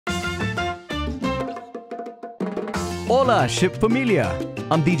Hola, SHPE Familia!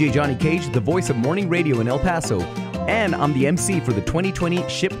 I'm DJ Johnny Cage, the voice of morning radio in El Paso, and I'm the MC for the 2020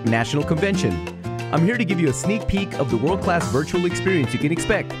 SHPE National Convention. I'm here to give you a sneak peek of the world-class virtual experience you can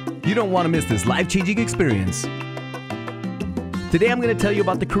expect. You don't want to miss this life-changing experience. Today I'm going to tell you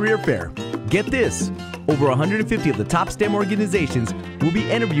about the career fair. Get this! Over 150 of the top STEM organizations will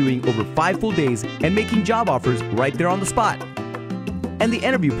be interviewing over 5 full days and making job offers right there on the spot. And the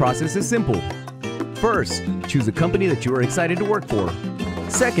interview process is simple. First, choose a company that you are excited to work for.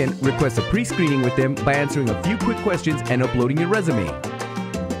 Second, request a pre-screening with them by answering a few quick questions and uploading your resume.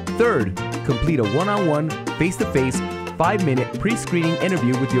 Third, complete a one-on-one, face-to-face, 5-minute pre-screening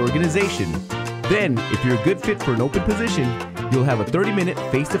interview with the organization. Then, if you're a good fit for an open position, you'll have a 30-minute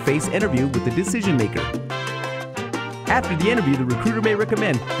face-to-face interview with the decision maker. After the interview, the recruiter may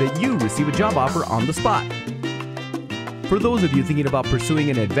recommend that you receive a job offer on the spot. For those of you thinking about pursuing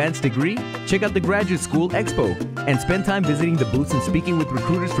an advanced degree, check out the Graduate School Expo and spend time visiting the booths and speaking with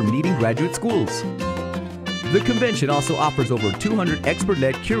recruiters from leading graduate schools. The convention also offers over 200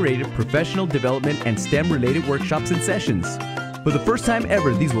 expert-led, curated professional development and STEM-related workshops and sessions. For the first time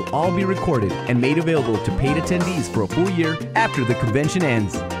ever, these will all be recorded and made available to paid attendees for a full year after the convention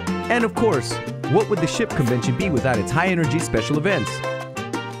ends. And of course, what would the SHPE convention be without its high-energy special events?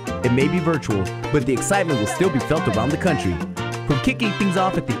 It may be virtual, but the excitement will still be felt around the country. From kicking things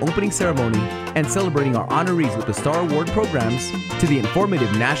off at the opening ceremony and celebrating our honorees with the Star Award programs, to the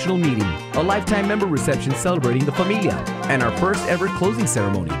informative national meeting, a lifetime member reception celebrating the Familia, and our first ever closing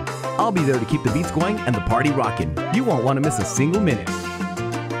ceremony. I'll be there to keep the beats going and the party rocking. You won't want to miss a single minute.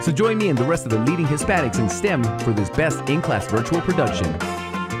 So join me and the rest of the leading Hispanics in STEM for this best in-class virtual production.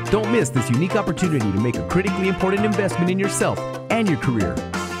 Don't miss this unique opportunity to make a critically important investment in yourself and your career.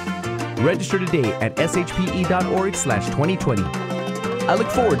 Register today at shpe.org/2020. I look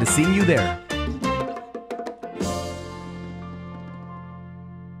forward to seeing you there.